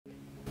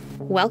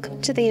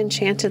Welcome to the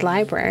Enchanted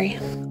Library,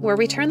 where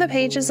we turn the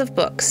pages of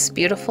books,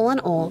 beautiful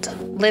and old,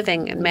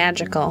 living and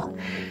magical.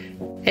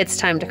 It's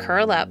time to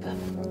curl up,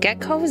 get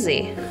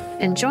cozy,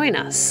 and join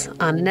us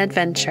on an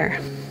adventure.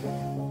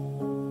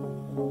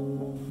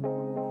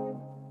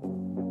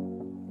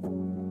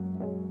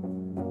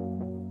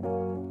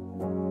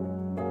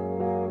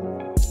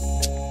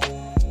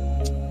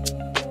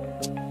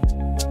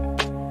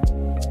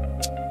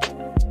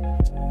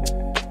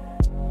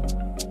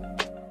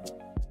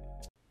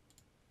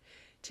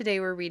 Today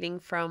we're reading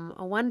from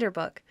a wonder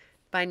book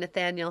by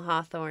Nathaniel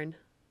Hawthorne,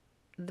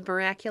 The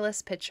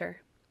Miraculous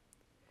Pitcher.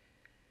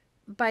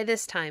 By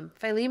this time,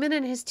 Philemon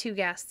and his two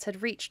guests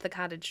had reached the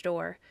cottage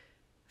door.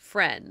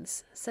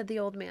 "Friends," said the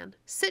old man,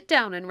 "sit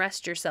down and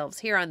rest yourselves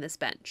here on this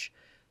bench.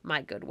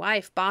 My good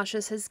wife,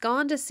 Baucis, has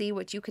gone to see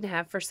what you can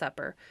have for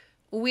supper.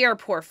 We are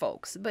poor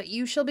folks, but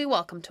you shall be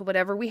welcome to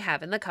whatever we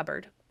have in the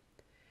cupboard."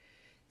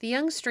 The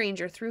young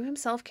stranger threw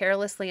himself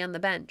carelessly on the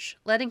bench,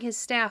 letting his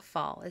staff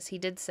fall as he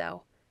did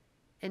so.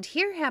 And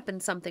here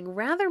happened something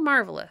rather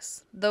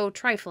marvelous, though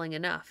trifling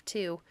enough,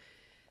 too.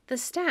 The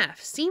staff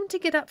seemed to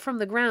get up from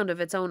the ground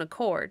of its own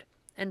accord,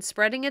 and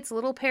spreading its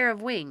little pair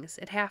of wings,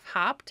 it half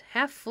hopped,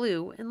 half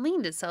flew, and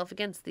leaned itself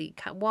against the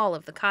wall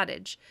of the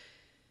cottage.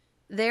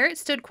 There it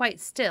stood quite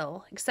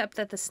still, except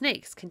that the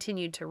snakes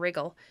continued to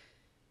wriggle.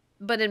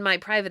 But in my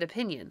private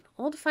opinion,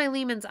 old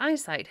Philemon's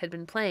eyesight had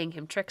been playing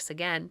him tricks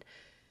again.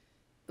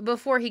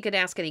 Before he could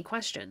ask any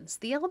questions,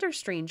 the elder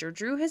stranger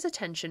drew his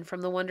attention from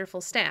the wonderful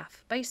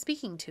staff by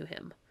speaking to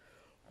him.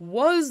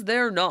 "Was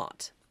there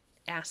not,"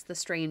 asked the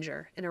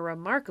stranger in a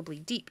remarkably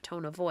deep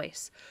tone of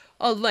voice,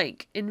 "a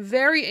lake in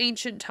very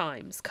ancient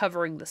times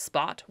covering the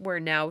spot where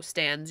now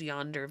stands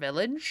yonder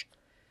village?"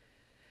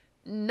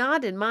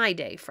 "Not in my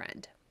day,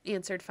 friend,"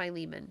 answered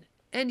Philemon,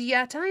 "and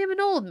yet I am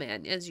an old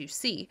man, as you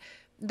see.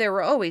 There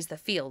were always the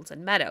fields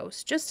and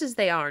meadows, just as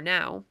they are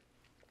now,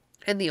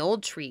 and the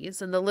old trees,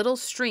 and the little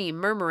stream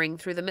murmuring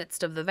through the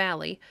midst of the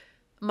valley.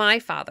 My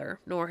father,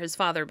 nor his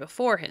father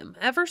before him,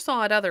 ever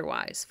saw it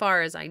otherwise,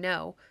 far as I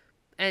know,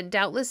 and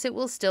doubtless it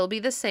will still be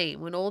the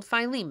same when old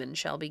Philemon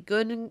shall be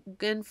good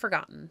and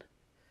forgotten."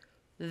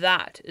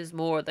 "That is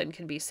more than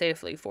can be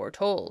safely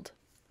foretold,"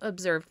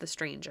 observed the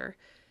stranger,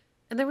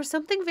 and there was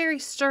something very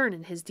stern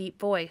in his deep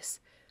voice.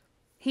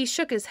 He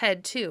shook his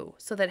head, too,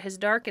 so that his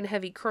dark and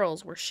heavy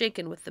curls were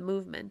shaken with the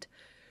movement.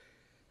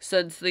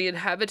 "Since the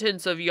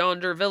inhabitants of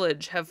yonder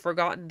village have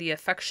forgotten the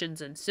affections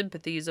and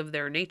sympathies of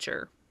their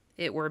nature,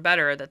 it were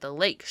better that the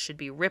lake should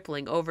be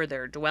rippling over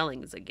their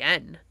dwellings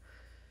again."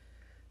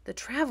 The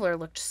traveler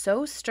looked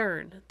so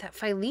stern that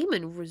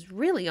Philemon was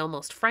really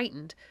almost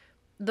frightened,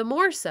 the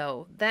more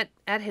so that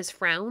at his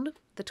frown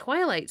the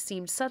twilight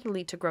seemed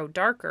suddenly to grow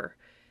darker,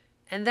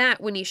 and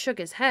that when he shook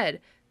his head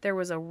there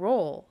was a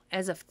roll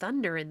as of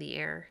thunder in the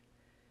air.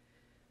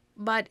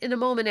 But in a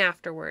moment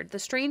afterward, the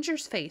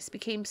stranger's face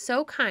became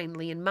so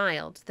kindly and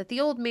mild that the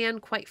old man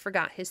quite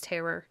forgot his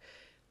terror.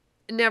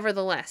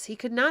 Nevertheless, he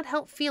could not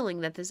help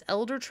feeling that this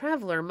elder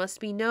traveler must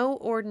be no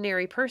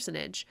ordinary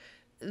personage,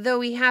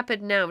 though he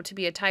happened now to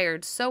be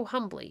attired so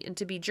humbly and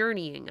to be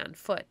journeying on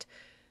foot.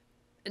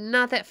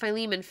 Not that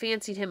Philemon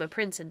fancied him a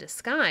prince in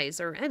disguise,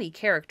 or any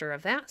character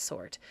of that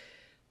sort,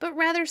 but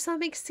rather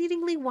some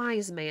exceedingly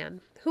wise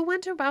man, who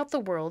went about the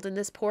world in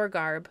this poor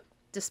garb,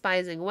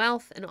 despising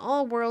wealth and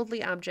all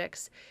worldly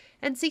objects,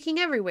 and seeking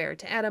everywhere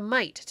to add a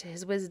mite to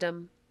his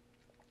wisdom.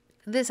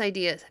 This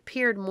idea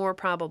appeared more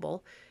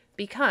probable,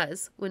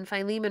 because, when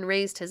Philemon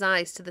raised his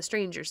eyes to the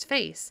stranger's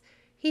face,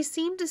 he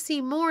seemed to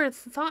see more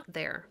thought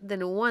there than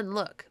in one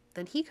look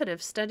than he could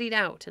have studied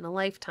out in a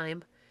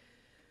lifetime.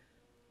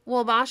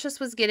 While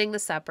Baucis was getting the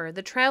supper,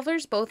 the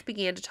travelers both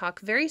began to talk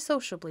very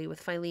sociably with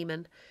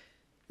Philemon.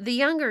 The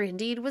younger,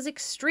 indeed, was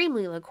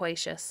extremely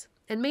loquacious,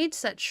 and made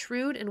such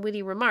shrewd and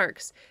witty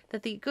remarks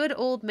that the good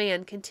old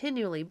man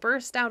continually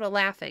burst out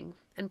a-laughing,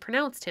 and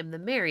pronounced him the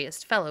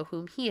merriest fellow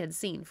whom he had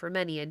seen for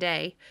many a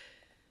day.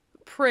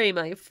 "Pray,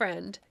 my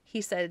friend," he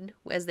said,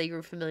 as they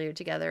grew familiar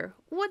together,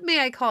 "what may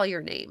I call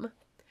your name?"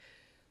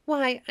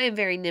 "Why, I am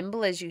very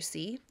nimble, as you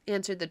see,"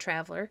 answered the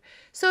traveler,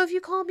 "so if you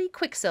call me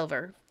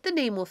Quicksilver, the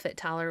name will fit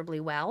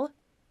tolerably well."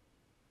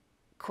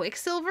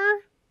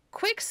 "Quicksilver?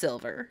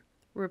 Quicksilver?"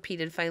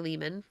 repeated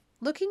Philemon,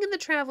 looking in the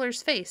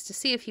traveler's face to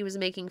see if he was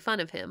making fun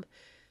of him.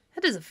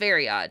 "That is a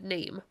very odd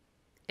name.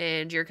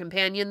 And your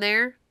companion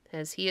there,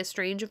 has he a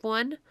strange of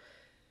one?"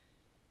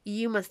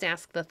 "You must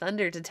ask the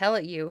thunder to tell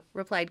it you,"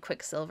 replied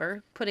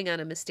Quicksilver, putting on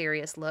a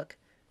mysterious look.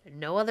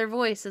 "No other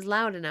voice is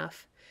loud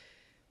enough."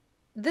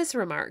 This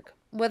remark,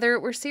 whether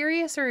it were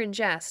serious or in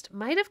jest,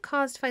 might have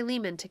caused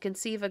Philemon to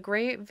conceive a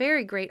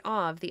very great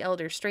awe of the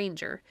elder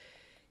stranger,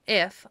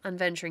 if, on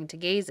venturing to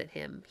gaze at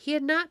him, he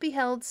had not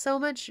beheld so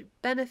much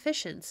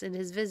beneficence in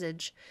his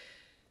visage.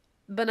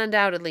 But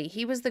undoubtedly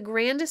he was the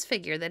grandest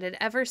figure that had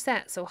ever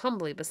sat so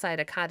humbly beside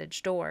a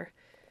cottage door.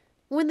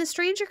 When the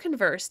stranger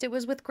conversed, it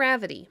was with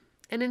gravity,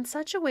 and in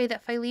such a way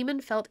that Philemon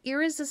felt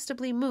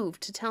irresistibly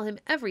moved to tell him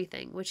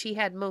everything which he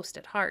had most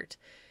at heart.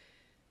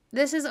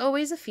 This is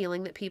always a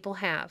feeling that people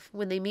have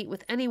when they meet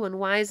with anyone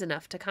wise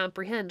enough to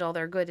comprehend all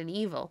their good and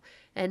evil,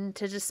 and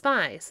to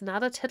despise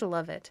not a tittle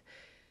of it.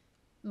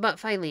 But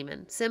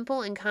Philemon,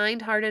 simple and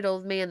kind-hearted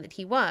old man that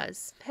he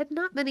was, had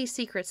not many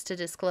secrets to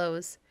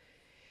disclose.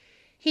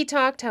 He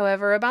talked,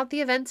 however, about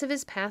the events of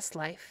his past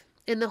life,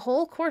 in the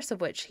whole course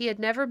of which he had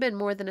never been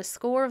more than a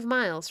score of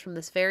miles from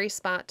this very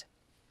spot.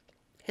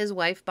 His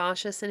wife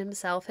Baucis and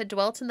himself had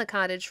dwelt in the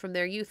cottage from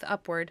their youth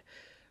upward,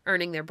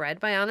 earning their bread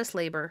by honest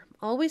labor,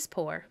 always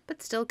poor,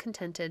 but still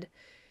contented.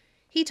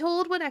 He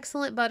told what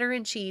excellent butter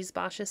and cheese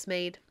Baucis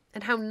made,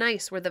 and how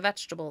nice were the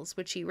vegetables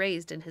which he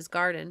raised in his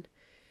garden.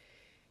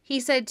 He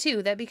said,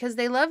 too, that because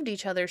they loved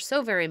each other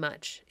so very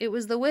much, it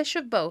was the wish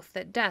of both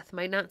that death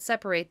might not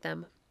separate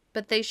them,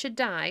 but they should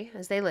die,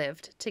 as they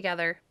lived,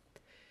 together.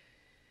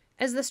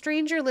 As the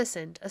stranger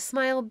listened, a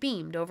smile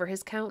beamed over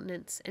his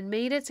countenance, and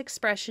made its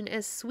expression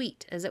as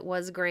sweet as it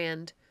was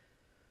grand.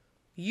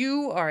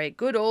 "You are a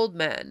good old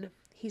man,"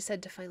 he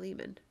said to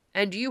Philemon,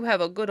 "and you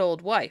have a good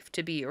old wife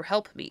to be your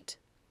helpmeet.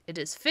 It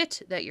is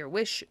fit that your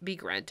wish be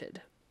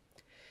granted."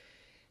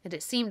 And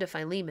it seemed to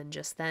Philemon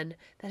just then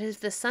that as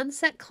the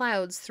sunset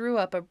clouds threw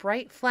up a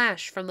bright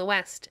flash from the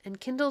west and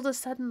kindled a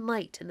sudden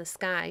light in the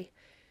sky.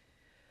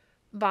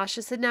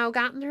 Baucis had now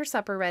gotten her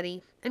supper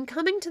ready, and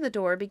coming to the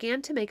door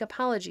began to make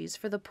apologies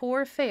for the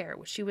poor fare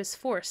which she was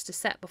forced to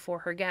set before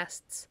her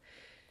guests.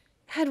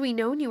 "Had we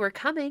known you were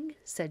coming,"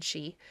 said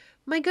she,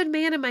 "my good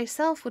man and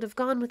myself would have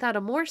gone without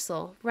a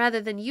morsel,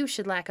 rather than you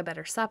should lack a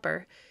better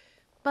supper.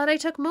 But I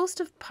took most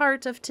of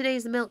part of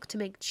today's milk to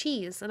make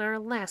cheese, and our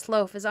last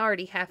loaf is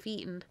already half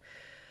eaten.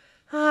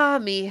 Ah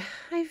me,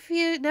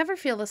 I never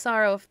feel the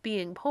sorrow of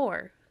being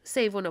poor,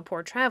 save when a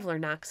poor traveler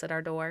knocks at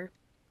our door."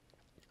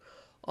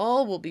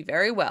 "All will be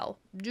very well.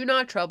 Do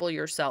not trouble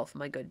yourself,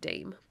 my good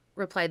dame,"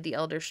 replied the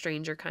elder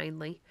stranger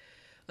kindly.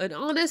 "An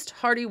honest,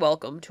 hearty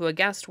welcome to a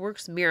guest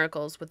works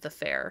miracles with the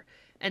fare,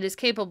 and is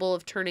capable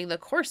of turning the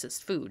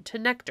coarsest food to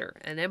nectar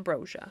and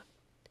ambrosia."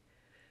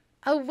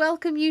 "A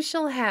welcome you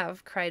shall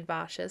have," cried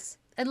Baucis,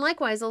 "and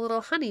likewise a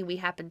little honey we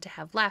happen to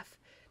have left,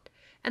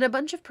 and a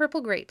bunch of purple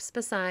grapes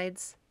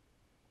besides."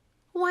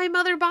 "Why,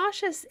 Mother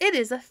Baucis, it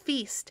is a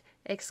feast!"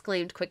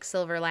 exclaimed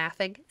Quicksilver,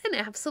 laughing. "An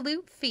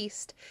absolute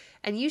feast,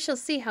 and you shall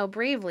see how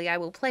bravely I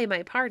will play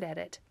my part at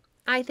it.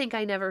 I think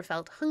I never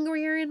felt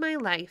hungrier in my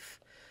life."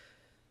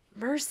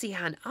 "Mercy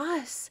on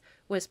us,"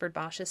 whispered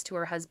Baucis to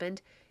her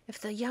husband. "If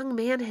the young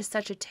man has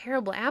such a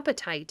terrible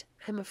appetite,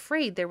 I'm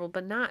afraid there will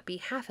not be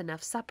half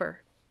enough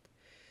supper."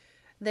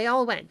 They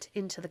all went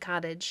into the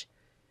cottage.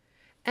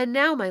 "And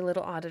now, my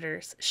little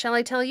auditors, shall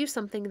I tell you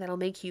something that'll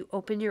make you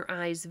open your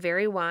eyes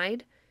very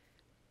wide?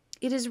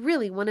 It is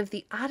really one of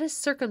the oddest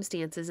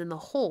circumstances in the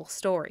whole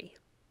story.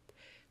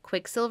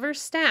 Quicksilver's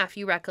staff,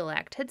 you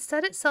recollect, had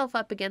set itself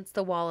up against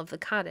the wall of the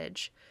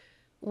cottage.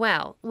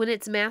 Well, when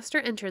its master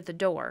entered the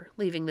door,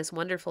 leaving this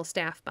wonderful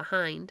staff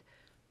behind,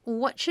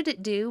 what should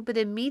it do but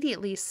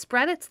immediately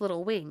spread its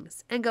little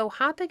wings and go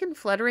hopping and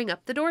fluttering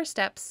up the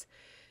doorsteps?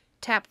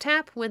 Tap,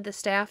 tap went the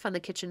staff on the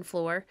kitchen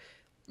floor,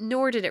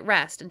 nor did it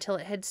rest until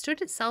it had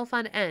stood itself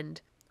on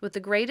end, with the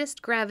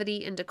greatest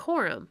gravity and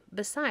decorum,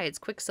 besides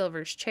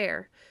Quicksilver's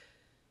chair.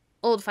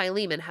 Old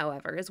Philemon,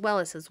 however, as well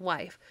as his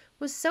wife,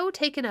 was so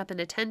taken up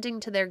in attending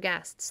to their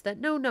guests that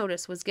no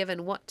notice was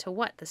given what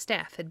the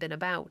staff had been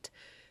about.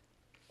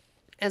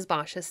 As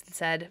Baucis had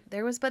said,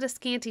 there was but a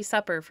scanty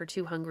supper for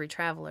 2 hungry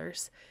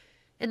travelers.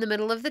 In the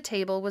middle of the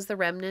table was the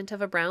remnant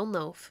of a brown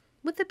loaf,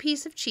 with a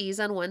piece of cheese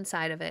on one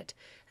side of it,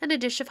 and a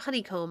dish of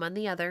honeycomb on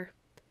the other.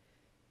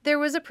 There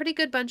was a pretty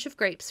good bunch of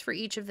grapes for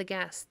each of the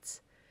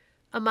guests.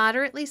 A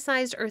moderately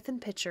sized earthen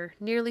pitcher,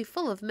 nearly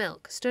full of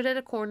milk, stood at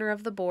a corner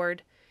of the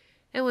board,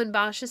 and when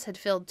Baucis had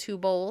filled 2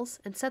 bowls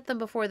and set them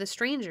before the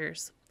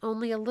strangers,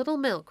 only a little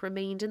milk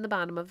remained in the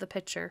bottom of the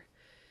pitcher.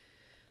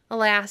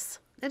 Alas,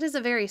 it is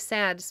a very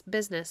sad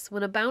business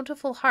when a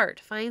bountiful heart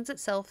finds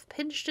itself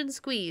pinched and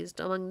squeezed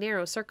among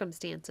narrow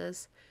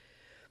circumstances.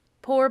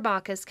 Poor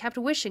Baucis kept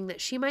wishing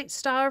that she might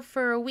starve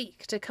for a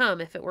week to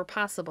come if it were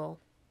possible,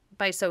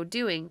 by so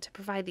doing to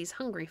provide these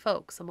hungry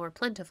folks a more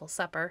plentiful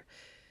supper.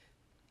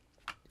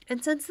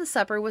 And since the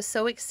supper was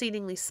so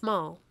exceedingly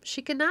small,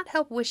 she could not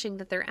help wishing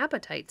that their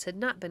appetites had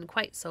not been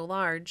quite so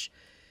large.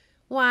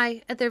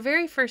 Why, at their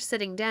very first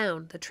sitting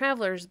down, the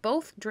travelers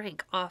both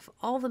drank off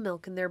all the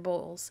milk in their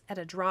bowls at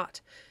a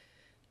draught.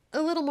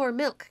 "A little more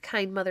milk,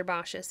 kind Mother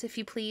Baucis, if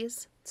you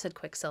please," said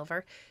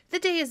Quicksilver. "The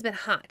day has been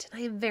hot,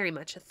 and I am very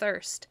much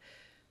athirst."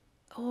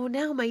 "Oh,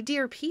 now, my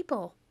dear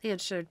people,"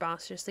 answered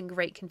Baucis in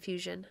great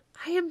confusion,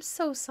 "I am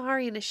so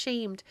sorry and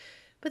ashamed,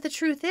 but the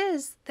truth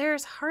is, there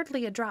is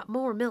hardly a drop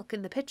more milk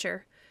in the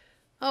pitcher.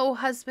 Oh,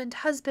 husband,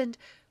 husband,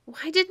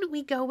 why didn't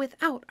we go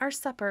without our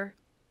supper?"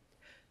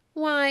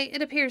 "Why,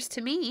 it appears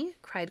to me,"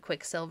 cried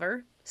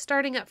Quicksilver,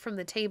 starting up from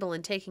the table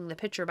and taking the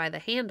pitcher by the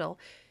handle,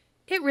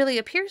 "it really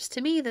appears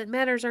to me that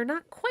matters are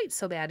not quite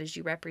so bad as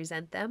you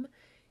represent them.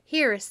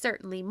 Here is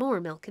certainly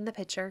more milk in the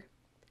pitcher."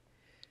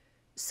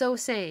 So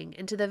saying,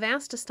 and to the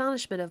vast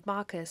astonishment of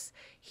Baucis,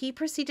 he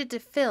proceeded to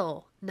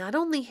fill not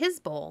only his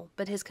bowl,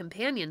 but his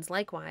companion's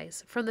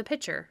likewise, from the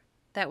pitcher,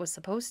 that was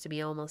supposed to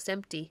be almost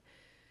empty.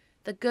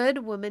 The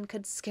good woman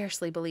could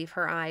scarcely believe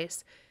her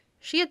eyes.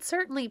 She had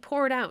certainly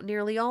poured out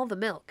nearly all the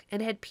milk,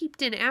 and had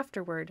peeped in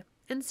afterward,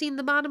 and seen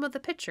the bottom of the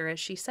pitcher as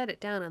she set it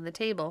down on the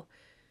table.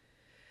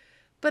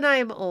 But I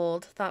am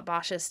old, thought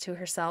Baucis to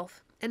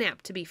herself, and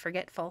apt to be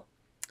forgetful.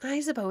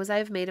 I suppose I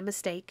have made a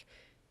mistake.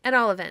 At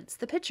all events,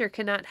 the pitcher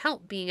cannot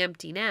help being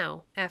empty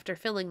now, after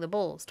filling the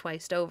bowls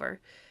twice over.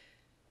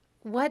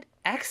 What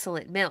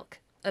excellent milk,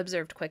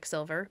 observed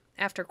Quicksilver,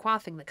 after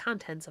quaffing the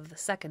contents of the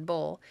second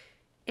bowl.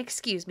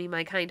 Excuse me,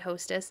 my kind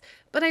hostess,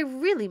 but I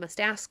really must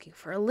ask you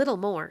for a little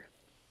more.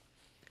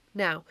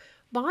 Now,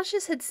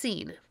 Baucis had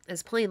seen,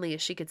 as plainly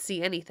as she could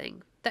see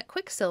anything, that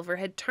Quicksilver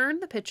had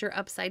turned the pitcher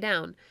upside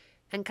down,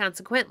 and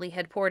consequently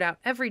had poured out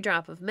every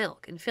drop of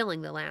milk in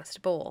filling the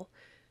last bowl.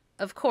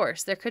 Of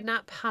course, there could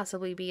not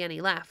possibly be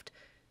any left.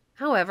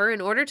 However,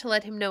 in order to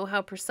let him know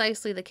how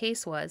precisely the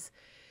case was,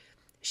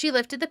 she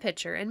lifted the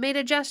pitcher and made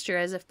a gesture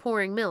as if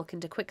pouring milk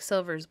into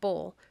Quicksilver's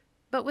bowl,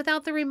 but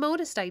without the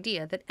remotest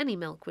idea that any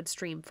milk would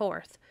stream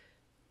forth.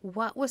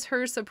 What was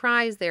her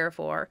surprise,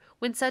 therefore,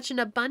 when such an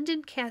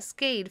abundant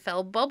cascade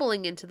fell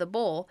bubbling into the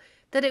bowl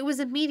that it was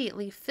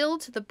immediately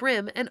filled to the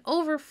brim and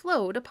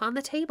overflowed upon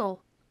the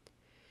table.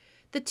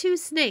 The two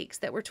snakes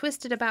that were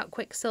twisted about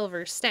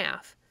Quicksilver's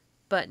staff,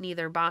 but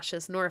neither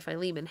Baucis nor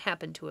Philemon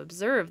happened to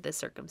observe this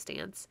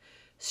circumstance,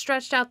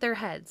 stretched out their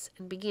heads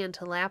and began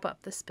to lap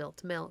up the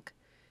spilt milk.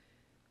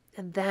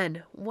 And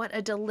then, what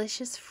a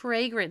delicious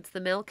fragrance the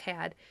milk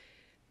had!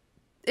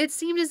 It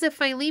seemed as if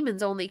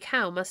Philemon's only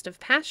cow must have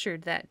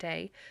pastured that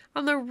day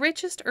on the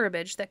richest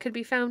herbage that could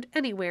be found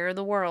anywhere in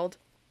the world.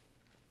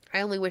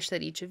 I only wish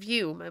that each of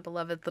you, my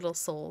beloved little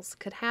souls,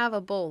 could have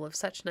a bowl of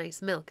such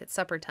nice milk at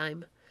supper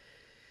time.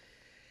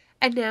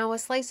 And now a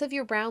slice of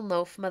your brown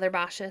loaf, Mother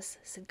Baucis,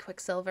 said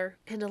Quicksilver,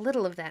 and a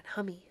little of that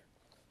hummy.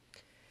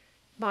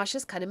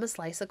 Baucis cut him a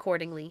slice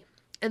accordingly,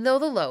 and though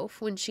the loaf,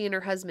 when she and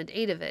her husband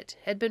ate of it,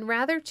 had been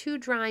rather too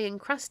dry and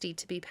crusty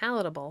to be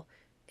palatable,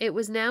 it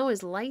was now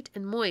as light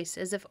and moist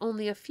as if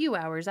only a few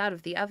hours out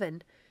of the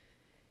oven.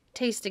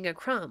 Tasting a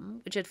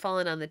crumb, which had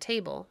fallen on the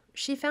table,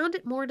 she found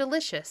it more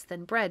delicious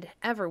than bread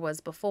ever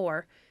was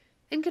before,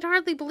 and could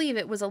hardly believe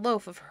it was a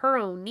loaf of her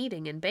own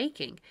kneading and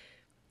baking.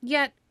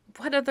 Yet,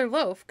 what other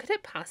loaf could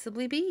it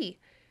possibly be?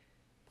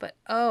 But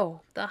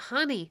oh, the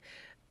honey!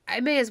 I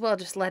may as well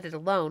just let it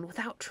alone,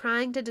 without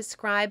trying to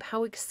describe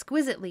how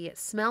exquisitely it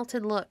smelt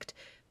and looked.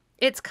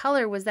 Its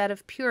color was that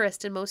of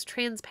purest and most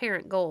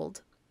transparent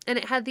gold, and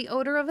it had the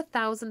odor of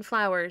 1,000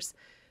 flowers,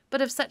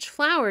 but of such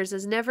flowers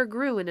as never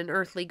grew in an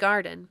earthly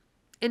garden,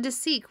 and to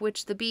seek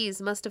which the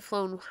bees must have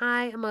flown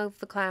high above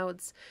the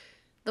clouds.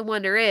 The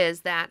wonder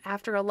is that,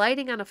 after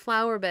alighting on a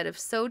flower bed of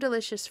so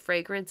delicious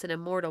fragrance and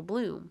immortal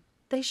bloom,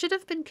 they should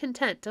have been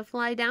content to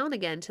fly down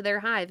again to their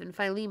hive in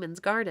Philemon's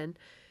garden.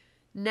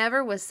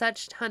 Never was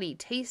such honey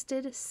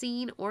tasted,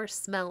 seen, or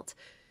smelt.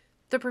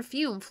 The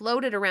perfume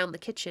floated around the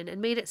kitchen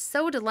and made it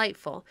so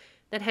delightful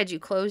that had you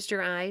closed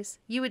your eyes,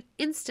 you would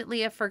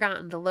instantly have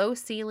forgotten the low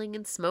ceiling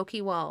and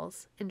smoky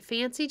walls, and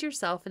fancied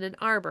yourself in an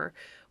arbor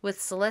with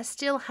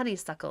celestial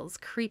honeysuckles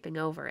creeping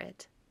over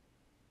it.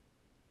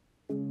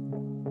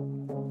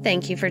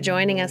 Thank you for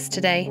joining us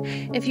today.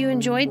 If you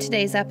enjoyed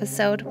today's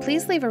episode,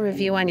 please leave a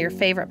review on your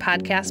favorite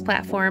podcast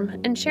platform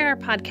and share our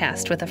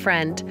podcast with a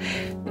friend.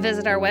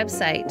 Visit our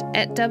website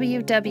at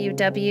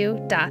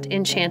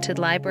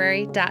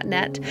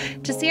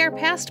www.enchantedlibrary.net to see our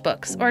past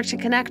books or to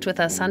connect with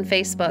us on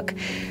Facebook.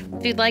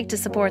 If you'd like to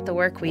support the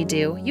work we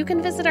do, you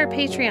can visit our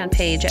Patreon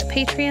page at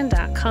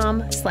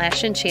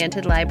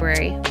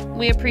patreon.com/enchantedlibrary.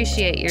 We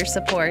appreciate your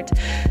support.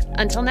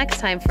 Until next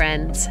time,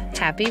 friends,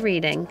 happy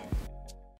reading.